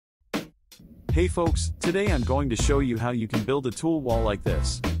Hey folks, today I'm going to show you how you can build a tool wall like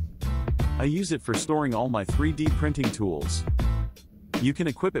this. I use it for storing all my 3D printing tools. You can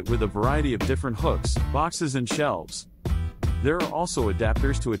equip it with a variety of different hooks, boxes and shelves. There are also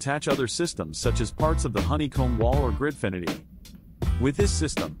adapters to attach other systems such as parts of the honeycomb wall or Gridfinity. With this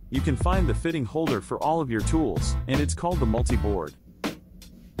system, you can find the fitting holder for all of your tools, and it's called the Multiboard.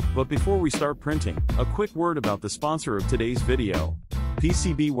 But before we start printing, a quick word about the sponsor of today's video,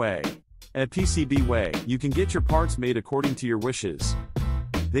 PCBWay. At PCBWay, you can get your parts made according to your wishes.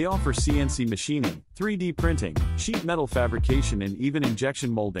 They offer CNC machining, 3D printing, sheet metal fabrication and even injection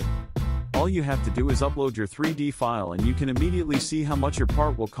molding. All you have to do is upload your 3D file and you can immediately see how much your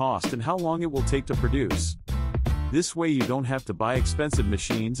part will cost and how long it will take to produce. This way you don't have to buy expensive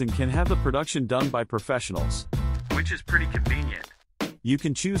machines and can have the production done by professionals, which is pretty convenient. You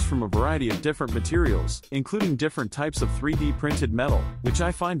can choose from a variety of different materials, including different types of 3D printed metal, which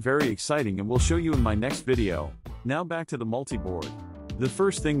I find very exciting and will show you in my next video. Now back to the Multiboard. The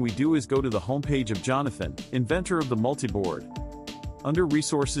first thing we do is go to the homepage of Jonathan, inventor of the Multiboard. Under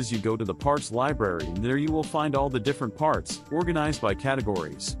Resources you go to the Parts Library and there you will find all the different parts, organized by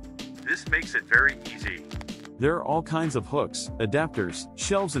categories. This makes it very easy. There are all kinds of hooks, adapters,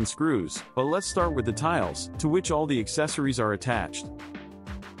 shelves and screws, but let's start with the tiles, to which all the accessories are attached.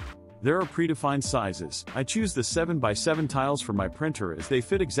 There are predefined sizes. I choose the 7x7 tiles for my printer as they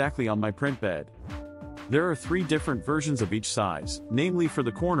fit exactly on my print bed. There are 3 different versions of each size, namely for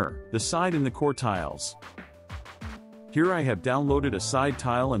the corner, the side and the core tiles. Here I have downloaded a side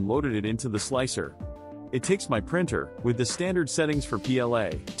tile and loaded it into the slicer. It takes my printer, with the standard settings for PLA,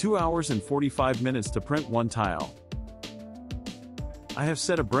 2 hours and 45 minutes to print one tile. I have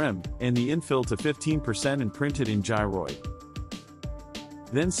set a brim, and the infill to 15% and print it in gyroid.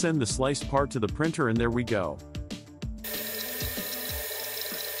 Then send the sliced part to the printer and there we go.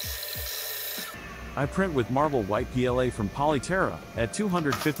 I print with marble white PLA from Polyterrra, at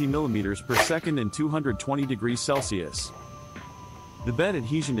 250 mm per second and 220 degrees Celsius. The bed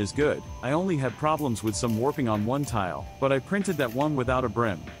adhesion is good. I only had problems with some warping on one tile, but I printed that one without a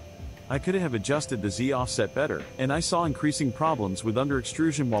brim. I could have adjusted the Z offset better, and I saw increasing problems with under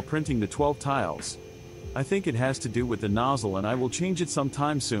extrusion while printing the 12 tiles. I think it has to do with the nozzle and I will change it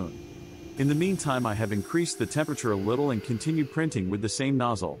sometime soon. In the meantime I have increased the temperature a little and continued printing with the same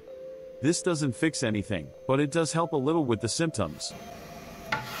nozzle. This doesn't fix anything, but it does help a little with the symptoms.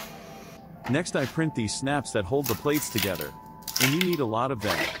 Next I print these snaps that hold the plates together. And you need a lot of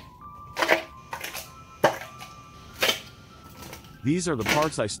them. These are the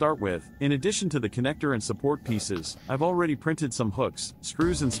parts I start with. In addition to the connector and support pieces, I've already printed some hooks,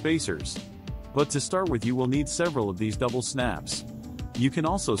 screws and spacers. But to start with you will need several of these double snaps. You can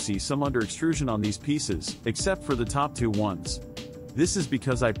also see some under extrusion on these pieces, except for the top 2 ones. This is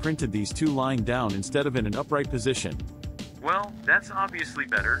because I printed these 2 lying down instead of in an upright position. Well, that's obviously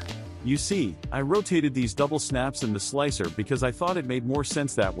better. You see, I rotated these double snaps in the slicer because I thought it made more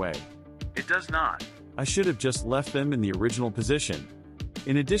sense that way. It does not. I should have just left them in the original position.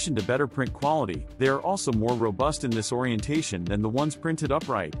 In addition to better print quality, they are also more robust in this orientation than the ones printed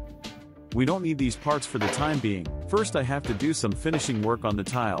upright. We don't need these parts for the time being. First I have to do some finishing work on the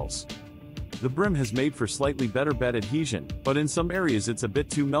tiles. The brim has made for slightly better bed adhesion, but in some areas it's a bit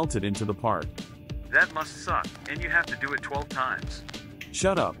too melted into the part. That must suck, and you have to do it 12 times.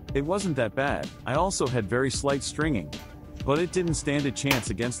 Shut up, it wasn't that bad. I also had very slight stringing. But it didn't stand a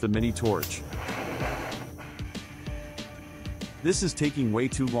chance against the mini torch. This is taking way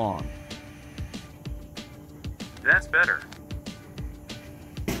too long. That's better.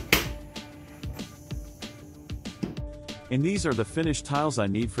 And these are the finished tiles I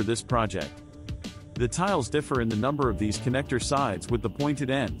need for this project. The tiles differ in the number of these connector sides with the pointed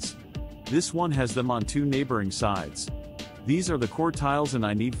ends. This one has them on 2 neighboring sides. These are the core tiles and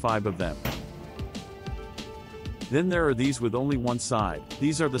I need 5 of them. Then there are these with only one side.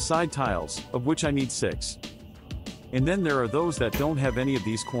 These are the side tiles, of which I need 6. And then there are those that don't have any of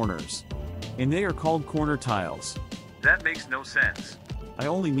these corners. And they are called corner tiles. That makes no sense. I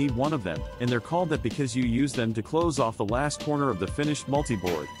only need 1 of them, and they're called that because you use them to close off the last corner of the finished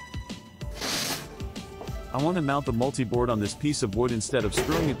multiboard. I want to mount the multiboard on this piece of wood instead of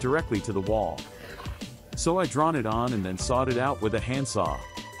screwing it directly to the wall. So I drawn it on and then sawed it out with a handsaw.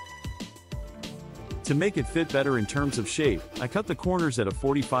 To make it fit better in terms of shape, I cut the corners at a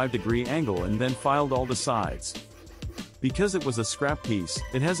 45-degree angle and then filed all the sides. Because it was a scrap piece,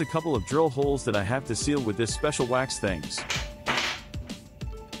 it has a couple of drill holes that I have to seal with this special wax things.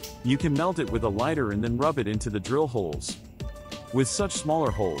 You can melt it with a lighter and then rub it into the drill holes. With such smaller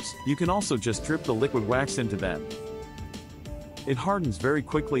holes, you can also just drip the liquid wax into them. It hardens very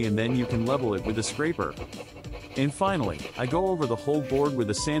quickly and then you can level it with a scraper. And finally, I go over the whole board with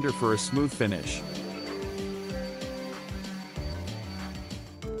a sander for a smooth finish.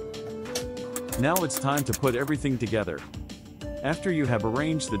 Now it's time to put everything together. After you have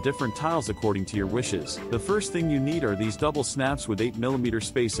arranged the different tiles according to your wishes, the first thing you need are these double snaps with 8mm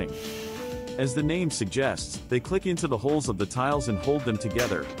spacing. As the name suggests, they click into the holes of the tiles and hold them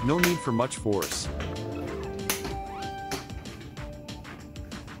together, no need for much force.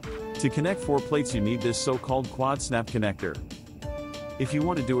 To connect 4 plates you need this so-called quad snap connector. If you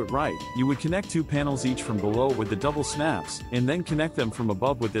want to do it right, you would connect 2 panels each from below with the double snaps, and then connect them from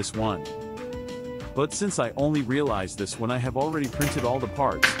above with this one. But since I only realized this when I have already printed all the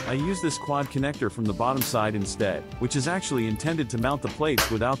parts, I use this quad connector from the bottom side instead, which is actually intended to mount the plates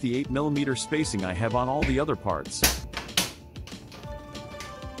without the 8mm spacing I have on all the other parts.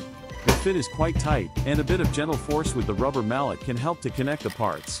 The fit is quite tight, and a bit of gentle force with the rubber mallet can help to connect the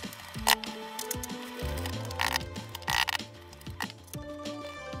parts.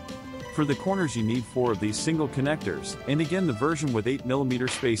 For the corners you need 4 of these single connectors, and again the version with 8mm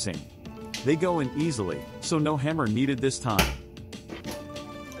spacing. They go in easily, so no hammer needed this time.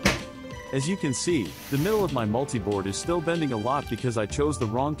 As you can see, the middle of my multiboard is still bending a lot because I chose the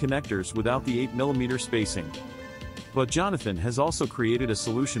wrong connectors without the 8mm spacing. But Jonathan has also created a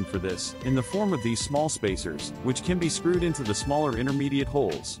solution for this, in the form of these small spacers, which can be screwed into the smaller intermediate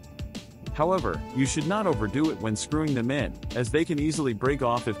holes. However, you should not overdo it when screwing them in, as they can easily break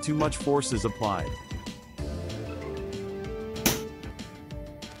off if too much force is applied.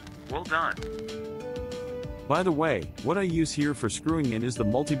 Well done. By the way, what I use here for screwing in is the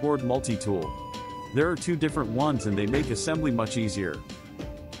Multiboard multi-tool. There are 2 different ones and they make assembly much easier.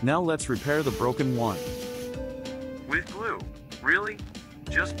 Now let's repair the broken one. With glue? Really?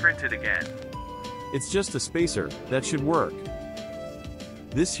 Just print it again. It's just a spacer, that should work.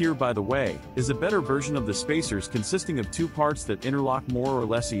 This here, by the way, is a better version of the spacers consisting of 2 parts that interlock more or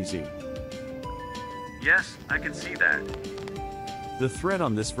less easy. Yes, I can see that. The thread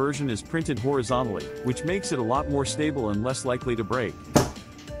on this version is printed horizontally, which makes it a lot more stable and less likely to break.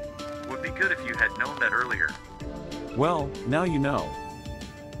 Would be good if you had known that earlier. Well, now you know.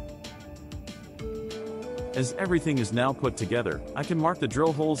 As everything is now put together, I can mark the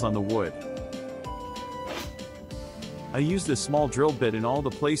drill holes on the wood. I use this small drill bit in all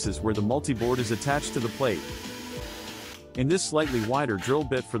the places where the multiboard is attached to the plate. And this slightly wider drill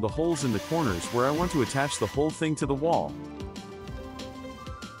bit for the holes in the corners where I want to attach the whole thing to the wall.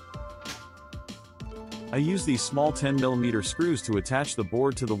 I use these small 10mm screws to attach the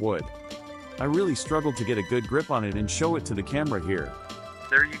board to the wood. I really struggled to get a good grip on it and show it to the camera here.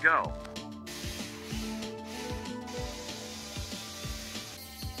 There you go.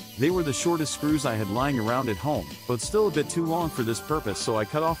 They were the shortest screws I had lying around at home, but still a bit too long for this purpose, so I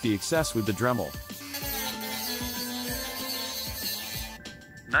cut off the excess with the Dremel.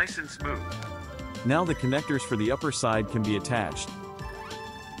 Nice and smooth. Now the connectors for the upper side can be attached.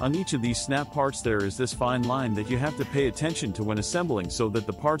 On each of these snap parts there is this fine line that you have to pay attention to when assembling so that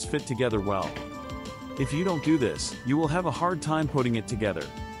the parts fit together well. If you don't do this, you will have a hard time putting it together.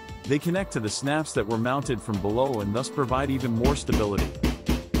 They connect to the snaps that were mounted from below and thus provide even more stability.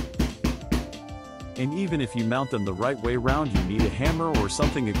 And even if you mount them the right way round, you need a hammer or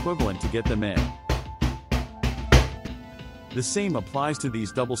something equivalent to get them in. The same applies to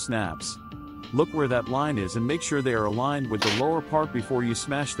these double snaps. Look where that line is and make sure they are aligned with the lower part before you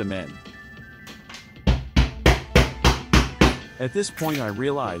smash them in. At this point I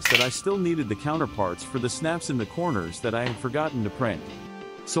realized that I still needed the counterparts for the snaps in the corners that I had forgotten to print.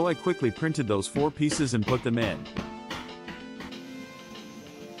 So I quickly printed those 4 pieces and put them in.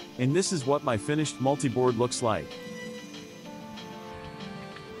 And this is what my finished multiboard looks like.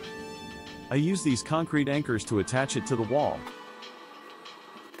 I use these concrete anchors to attach it to the wall.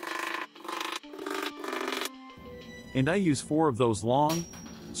 And I use 4 of those long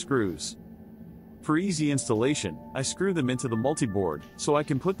screws. For easy installation, I screw them into the multiboard, so I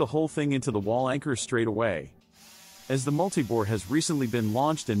can put the whole thing into the wall anchors straight away. As the multiboard has recently been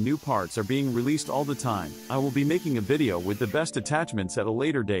launched and new parts are being released all the time, I will be making a video with the best attachments at a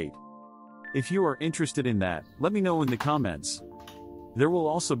later date. If you are interested in that, let me know in the comments. There will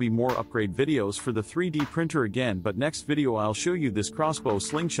also be more upgrade videos for the 3D printer again, but next video I'll show you this crossbow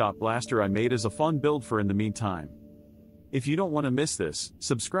slingshot blaster I made as a fun build for in the meantime. If you don't want to miss this,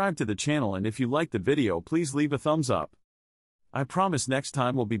 subscribe to the channel, and if you like the video please leave a thumbs up. I promise next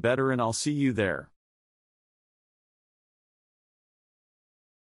time will be better and I'll see you there.